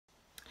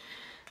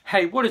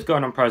Hey, what is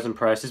going on, pros and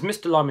pros? It's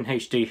Mr. Lyman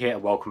HD here,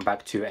 and welcome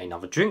back to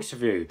another drinks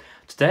review.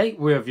 Today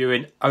we're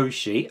reviewing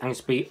OSHEE, and it's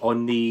be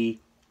on the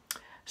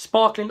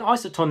sparkling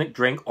isotonic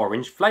drink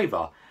orange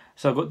flavour.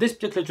 So I've got this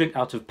particular drink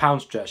out of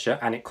Pound Stretcher,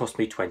 and it cost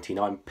me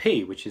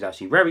 29p, which is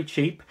actually very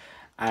cheap.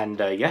 And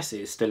yes,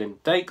 it is still in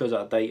date, goes out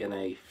of date in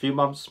a few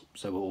months,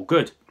 so we're all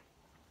good.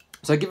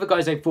 So I give you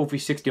guys a full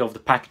 360 of the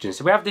packaging.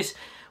 So we have this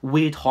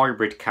weird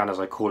hybrid can,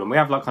 as I call them. We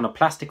have like kind of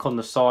plastic on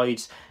the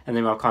sides, and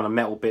then we have kind of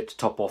metal bit to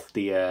top off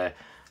the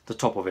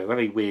top of it.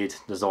 Very weird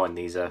design,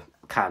 these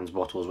cans,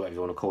 bottles, whatever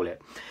you want to call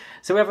it.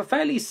 So we have a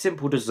fairly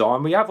simple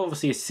design. We have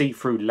obviously a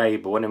see-through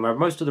label, and then we have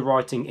most of the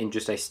writing in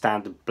just a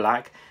standard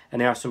black, and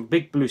there are some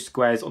big blue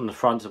squares on the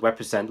front that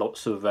represent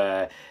lots of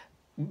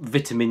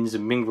vitamins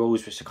and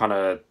minerals, which are kind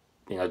of,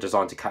 you know,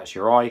 designed to catch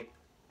your eye.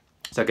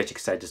 So I guess you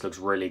could say this looks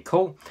really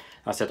cool.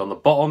 I said on the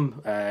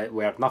bottom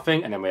we have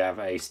nothing, and then we have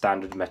a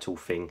standard metal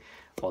thing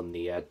on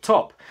the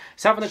top.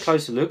 So having a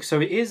closer look,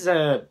 so it is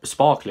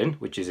sparkling,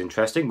 which is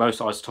interesting. Most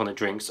isotonic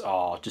drinks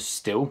are just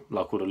still,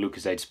 like all the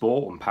Lucozade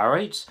Sport and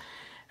Powerades.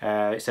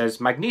 It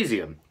says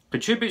magnesium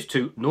contributes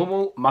to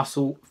normal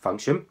muscle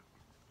function.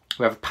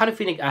 We have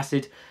pantothenic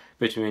acid,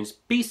 vitamins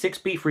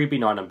B6, B3,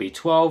 B9 and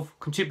B12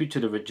 contribute to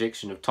the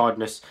reduction of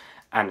tiredness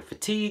and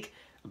fatigue.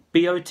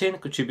 Biotin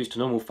contributes to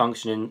normal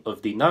functioning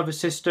of the nervous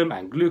system,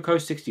 and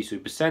glucose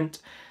 62%.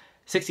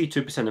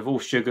 62% of all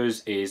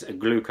sugars is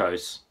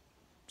glucose.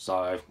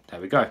 So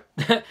there we go.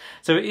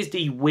 So it is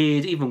the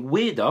weird, even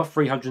weirder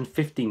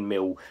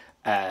 315ml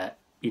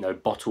you know,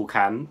 bottle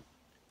can.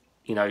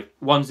 You know,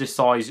 ones this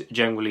size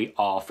generally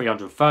are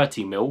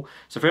 330ml.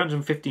 So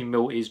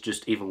 315ml is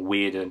just even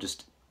weirder, and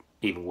just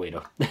even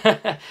weirder.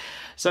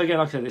 So again,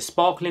 like I said, it's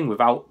sparkling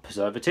without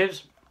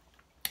preservatives.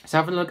 So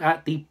having a look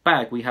at the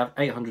bag, we have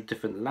 800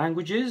 different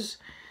languages.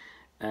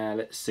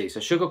 Let's see, so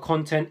sugar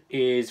content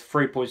is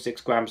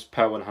 3.6 grams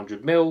per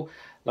 100ml.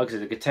 Like I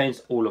said, it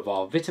contains all of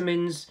our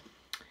vitamins.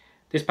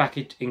 This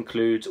packet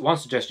includes one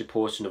suggested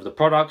portion of the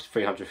product,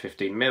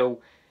 315ml.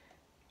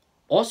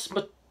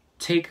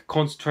 Osmotic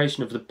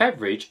concentration of the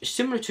beverage is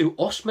similar to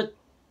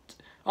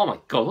oh my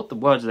god, what the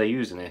words are they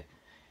using here?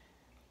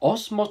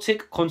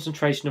 Osmotic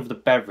concentration of the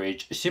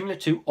beverage is similar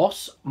to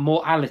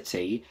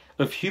osmolality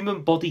of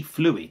human body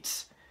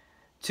fluids.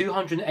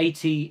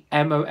 280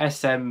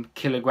 mosm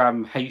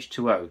kilogram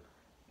H2O.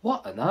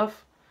 What on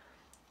earth?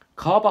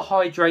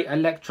 Carbohydrate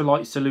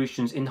electrolyte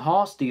solutions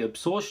enhance the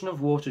absorption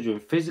of water during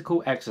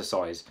physical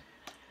exercise.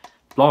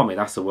 Blimey,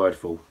 that's a word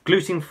full.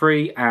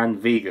 Gluten-free and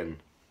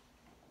vegan.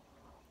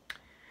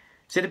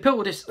 See, they put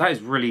all this, that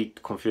is really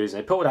confusing.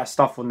 They put all that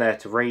stuff on there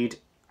to read,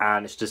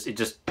 and it's just, it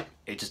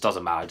just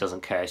doesn't matter. It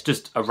doesn't care. It's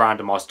just a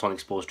random isotonic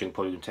sports drink,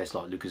 probably going to taste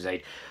like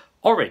Lucozade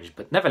Orange,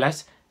 but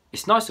nevertheless,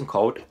 it's nice and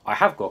cold. I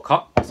have got a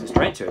cup. Let's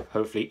straight into it.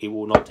 Hopefully it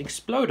will not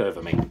explode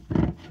over me.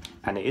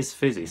 And it is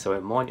fizzy, so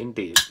it might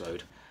indeed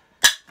explode.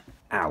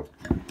 Ow.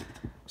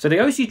 So the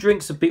OSHEE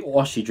drinks, or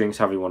OSHEE drinks,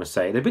 however you want to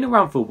say, they've been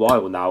around for a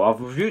while now.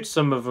 I've reviewed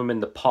some of them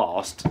in the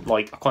past.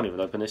 Like, I can't even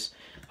open this.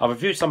 I've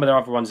reviewed some of their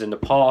other ones in the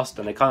past,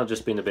 and they kind of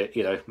just been a bit,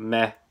 you know,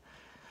 meh.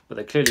 But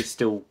they're clearly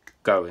still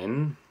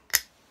going.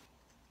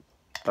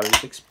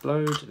 Don't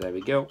explode. There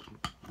we go.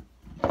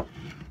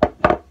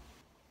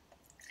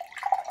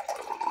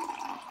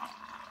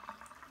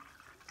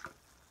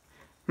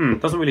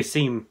 Doesn't really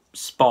seem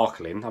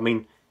sparkling. I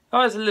mean,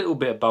 there's a little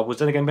bit of bubbles.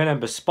 Then again,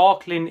 remember,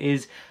 sparkling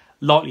is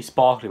lightly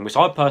sparkling, which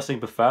I personally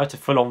prefer to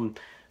full-on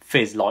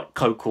fizz like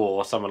Coke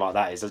or something like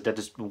that. They're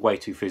just way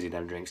too fizzy,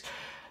 them drinks.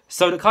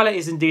 So the colour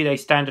is indeed a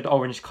standard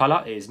orange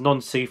colour. It is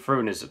non-see-through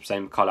and is the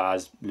same colour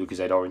as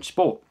Lucozade Orange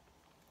Sport.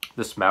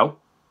 The smell.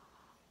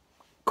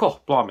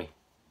 Cool, blimey.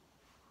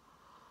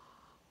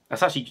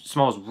 That actually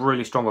smells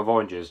really strong of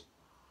oranges.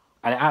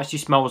 And it actually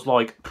smells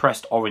like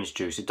pressed orange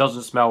juice. It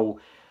doesn't smell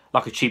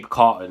like a cheap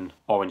carton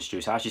orange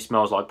juice. It actually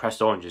smells like pressed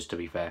oranges, to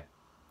be fair.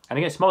 And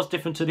again, it smells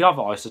different to the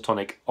other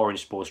isotonic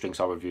orange sports drinks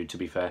I reviewed, to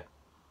be fair.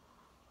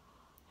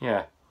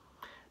 Yeah.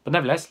 But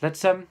nevertheless,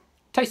 let's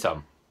taste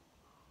some.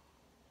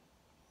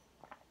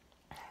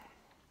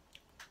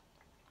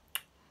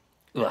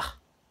 Ugh.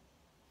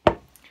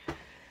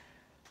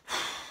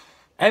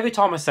 Every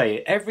time I say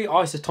it, every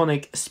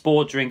isotonic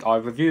sport drink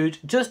I've reviewed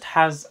just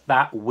has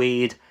that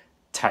weird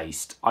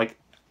taste. Like,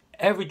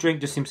 every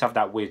drink just seems to have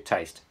that weird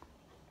taste.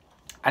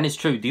 And it's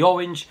true, the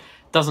orange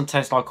doesn't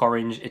taste like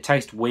orange, it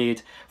tastes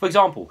weird. For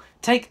example,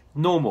 take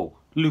normal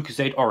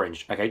Lucozade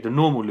Orange, okay, the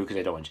normal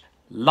Lucozade Orange.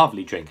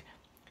 Lovely drink.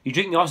 You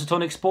drink the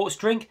isotonic sports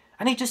drink,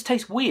 and it just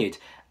tastes weird.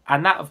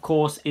 And that, of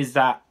course, is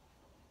that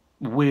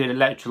weird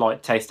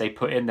electrolyte taste they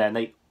put in there, and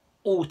they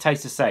all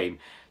taste the same.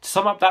 To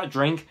sum up that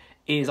drink,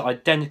 it is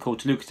identical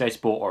to Lucozade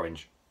Sport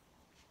Orange.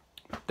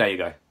 There you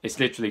go. It's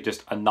literally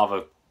just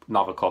another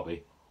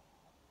copy.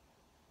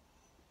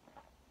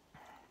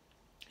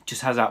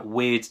 Just has that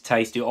weird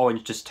taste. The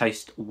orange just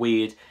tastes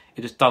weird.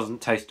 It just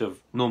doesn't taste of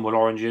normal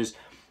oranges.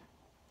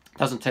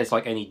 Doesn't taste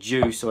like any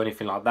juice or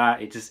anything like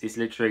that. It's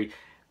literally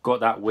got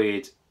that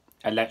weird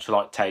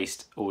electrolyte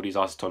taste all these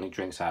isotonic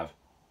drinks have.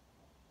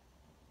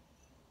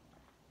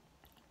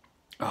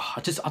 Oh,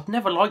 I've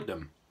never liked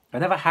them. I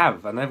never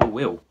have. I never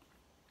will.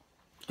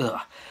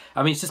 Ugh.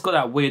 I mean, it's just got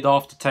that weird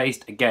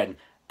aftertaste. Again,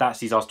 that's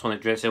these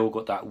isotonic drinks. They all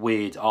got that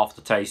weird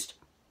aftertaste.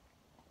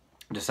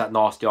 Just that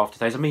nasty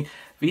aftertaste. I mean,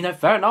 you know,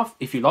 fair enough.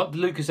 If you like the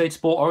Lucozade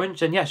Sport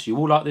Orange, then yes, you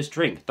will like this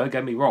drink. Don't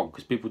get me wrong,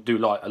 because people do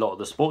like a lot of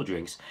the sport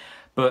drinks.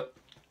 But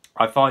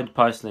I find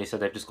personally, so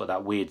they've just got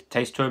that weird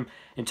taste to them.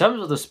 In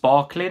terms of the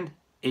sparkling,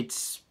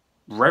 it's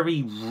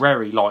very,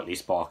 very lightly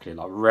sparkling.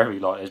 Like, very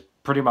light. There's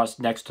pretty much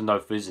next to no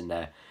fizz in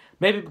there.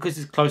 Maybe because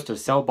it's close to the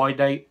sell-by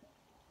date.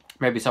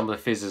 Maybe some of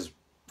the fizz has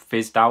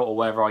fizzed out or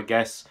whatever, I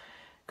guess.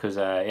 Because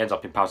it ends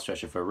up in power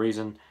stretcher for a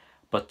reason.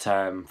 But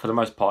for the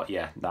most part,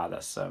 yeah, nah,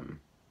 that's...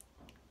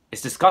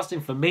 it's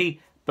disgusting for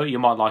me, but you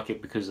might like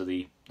it because of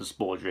the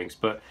sport drinks.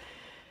 But,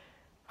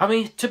 I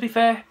mean, to be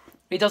fair,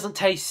 it doesn't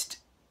taste,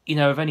 you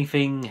know, of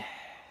anything...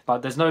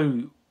 Like, there's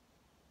no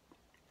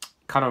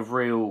kind of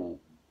real...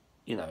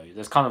 You know,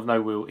 there's kind of no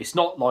real... It's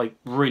not, like,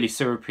 really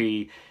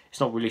syrupy. It's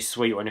not really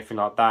sweet or anything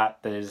like that.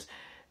 There's...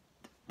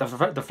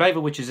 The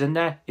flavour which is in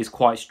there is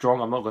quite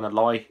strong, I'm not going to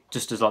lie.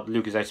 Just as like the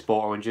Lucozade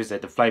Sport Oranges, the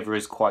flavour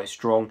is quite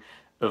strong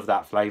of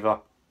that flavour.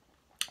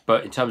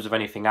 But in terms of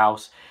anything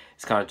else,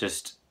 it's kind of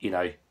just, you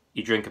know,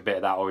 you drink a bit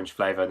of that orange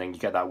flavour and then you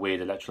get that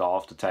weird electrolyte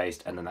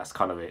aftertaste, and then that's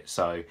kind of it.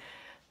 So,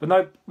 but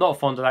no, not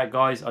fond of that,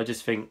 guys. I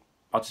just think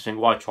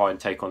why try and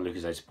take on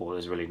Lucozade Sport?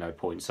 There's really no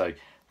point. So,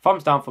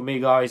 thumbs down for me,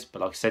 guys.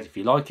 But like I said, if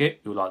you like it,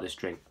 you'll like this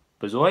drink.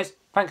 But as always,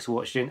 thanks for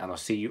watching, and I'll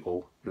see you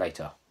all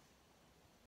later.